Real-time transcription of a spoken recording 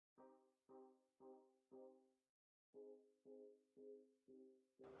You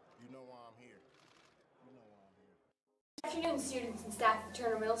know why I'm here. You know why I'm here. Good afternoon, students and staff of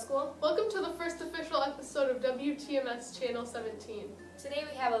Turner Middle School. Welcome to the first official episode of WTMS Channel 17. Today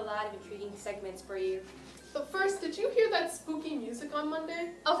we have a lot of intriguing segments for you. But first, did you hear that spooky music on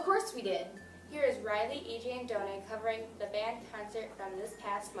Monday? Of course we did. Here is Riley, AJ, and Donay covering the band concert from this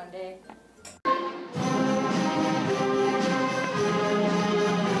past Monday.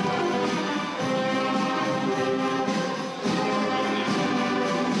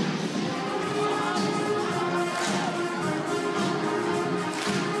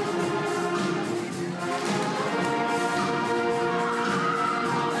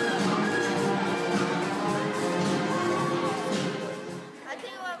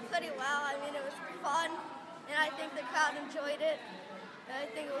 I think the crowd enjoyed it. I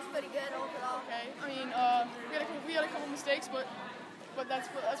think it was pretty good overall. Okay, I mean, we had a couple mistakes, but that's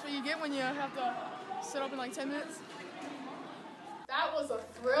what you get when you have to sit up in like 10 minutes. That was a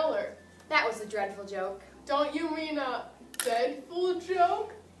thriller. That was a dreadful joke. Don't you mean a deadful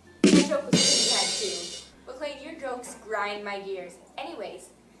joke? That joke was pretty bad too. McLean, your jokes grind my gears. Anyways,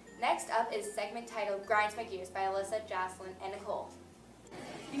 next up is a segment titled Grinds My Gears by Alyssa, Jocelyn, and Nicole.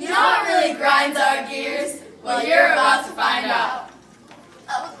 You know what really grinds our gears? Well, you're about to find out.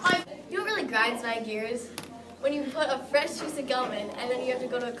 You know what really grinds my gears? When you put a fresh piece of gum in and then you have to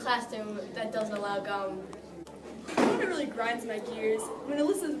go to a classroom that doesn't allow gum. You know what really grinds my gears? When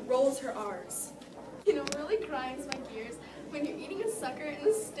Alyssa rolls her R's. You know what really grinds my gears? When you're eating a sucker and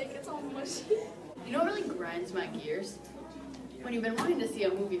the steak gets all mushy. You know what really grinds my gears? When you've been wanting to see a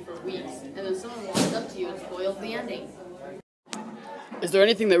movie for weeks and then someone walks up to you and spoils the ending. Is there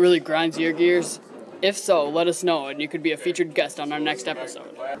anything that really grinds your gears? If so, let us know and you could be a featured guest on our next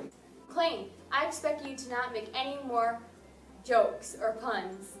episode. McLean, I expect you to not make any more jokes or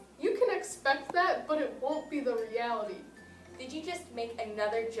puns. You can expect that, but it won't be the reality. Did you just make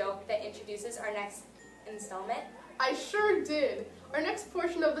another joke that introduces our next installment? I sure did. Our next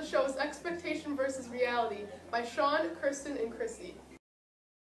portion of the show is Expectation versus Reality by Sean, Kirsten, and Chrissy.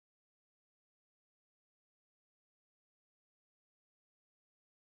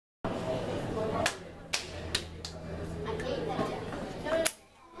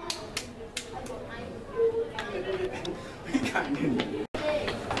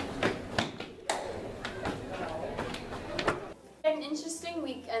 An interesting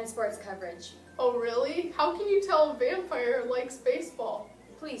week in sports coverage. Oh really? How can you tell a vampire likes baseball?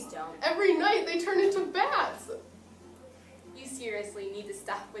 Please don't. Every night they turn into bats. You seriously need to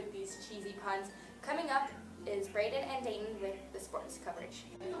stop with these cheesy puns. Coming up is Brayden and Dayton with the sports coverage.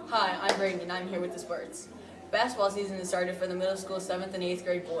 Hi, I'm Brayden and I'm here with the sports. Basketball season has started for the middle school 7th and 8th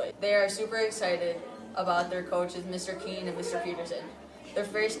grade boys. They are super excited about their coaches, Mr. Keene and Mr. Peterson. Their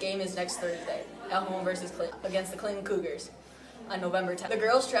first game is next Thursday at home against the Clinton Cougars on November 10th. The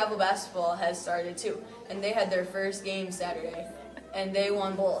girls' travel basketball has started too, and they had their first game Saturday, and they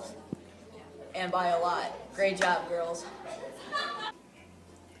won both, and by a lot. Great job, girls.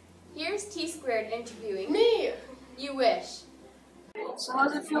 Here's T-Squared interviewing Me! You wish. So how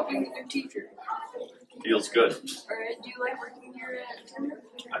does it feel being a good teacher? Feels good. Alright, do you like working here at Turner?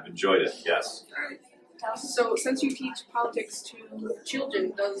 I've enjoyed it, yes. So since you teach politics to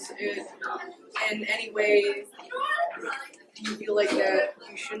children, does it in any way, do you feel like that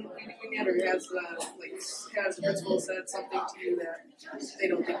you shouldn't be doing it, or has the principal said something to you that they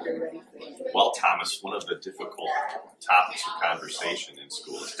don't think they're ready for? Well, Thomas, one of the difficult topics of conversation in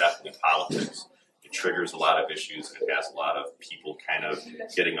school is definitely politics. It triggers a lot of issues and has a lot of people kind of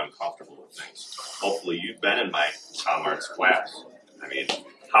getting uncomfortable with things. Hopefully you've been in my com arts class. I mean,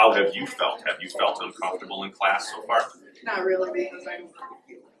 how have you felt? Have you felt uncomfortable in class so far? Not really, because I don't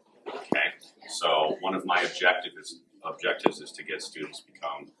feel it. Okay, so one of my objectives is to get students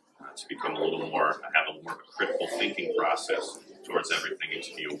to become a little more, have a little more of a critical thinking process towards everything and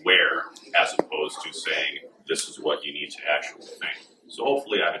to be aware as opposed to saying this is what you need to actually think. So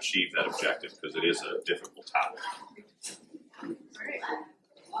hopefully I've achieved that objective because it is a difficult topic. All right.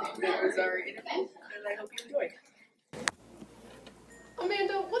 That was our interview, and I hope you enjoyed.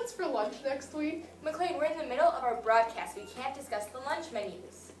 Amanda, what's for lunch next week? McLean, we're in the middle of our broadcast. We can't discuss the lunch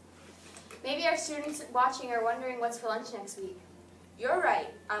menus. Maybe our students watching are wondering what's for lunch next week. You're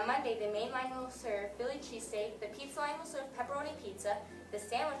right. On Monday, the main line will serve Philly cheesesteak, the pizza line will serve pepperoni pizza, the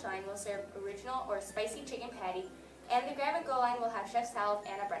sandwich line will serve original or spicy chicken patty, and the grab-and-go line will have chef salad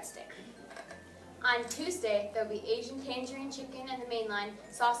and a breadstick. On Tuesday, there will be Asian tangerine chicken in the main line,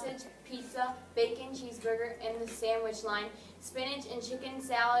 sausage, pizza, bacon, cheeseburger in the sandwich line, spinach and chicken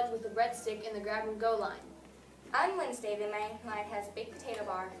salad with a breadstick in the grab-and-go line. On Wednesday, the main line has baked potato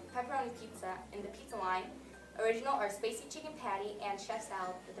bar, pepperoni pizza in the pizza line, original or spicy chicken patty, and chef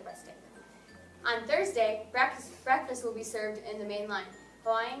salad with the breadstick. On Thursday, breakfast will be served in the main line.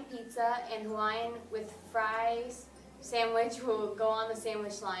 Hawaiian pizza and Hawaiian with fries sandwich will go on the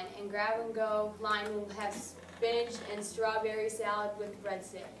sandwich line, and grab-and-go line will have spinach and strawberry salad with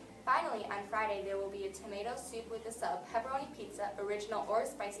breadstick. Finally, on Friday, there will be a tomato soup with a sub, pepperoni pizza, original or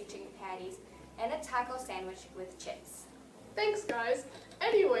spicy chicken patties, and a taco sandwich with chips. Thanks, guys.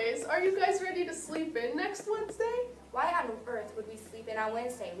 Anyways, are you guys ready to sleep in next Wednesday? Why on earth would we sleep in on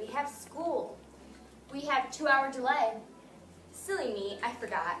Wednesday? We have school. We have 2-hour delay. Silly me, I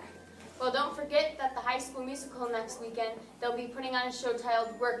forgot. Well, don't forget that the High School Musical next weekend, they'll be putting on a show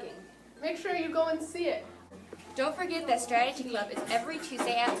titled Working. Make sure you go and see it. Don't forget that Strategy Club is every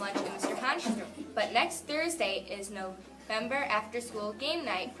Tuesday at lunch in Mr. Honish's room. But next Thursday is November after-school game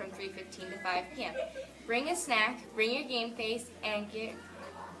night from 3:15 to 5 p.m. Bring a snack, bring your game face, and get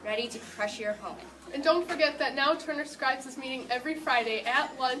ready to crush your opponent. And don't forget that now Turner Scribes is meeting every Friday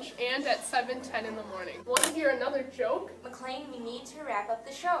at lunch and at 7:10 in the morning. Want to hear another joke? McLean, we need to wrap up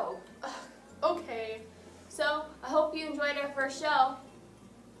the show. Okay. So, I hope you enjoyed our first show.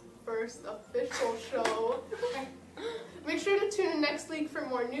 First official show. Make sure to tune in next week for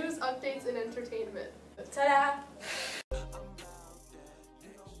more news, updates, and entertainment. Ta-da!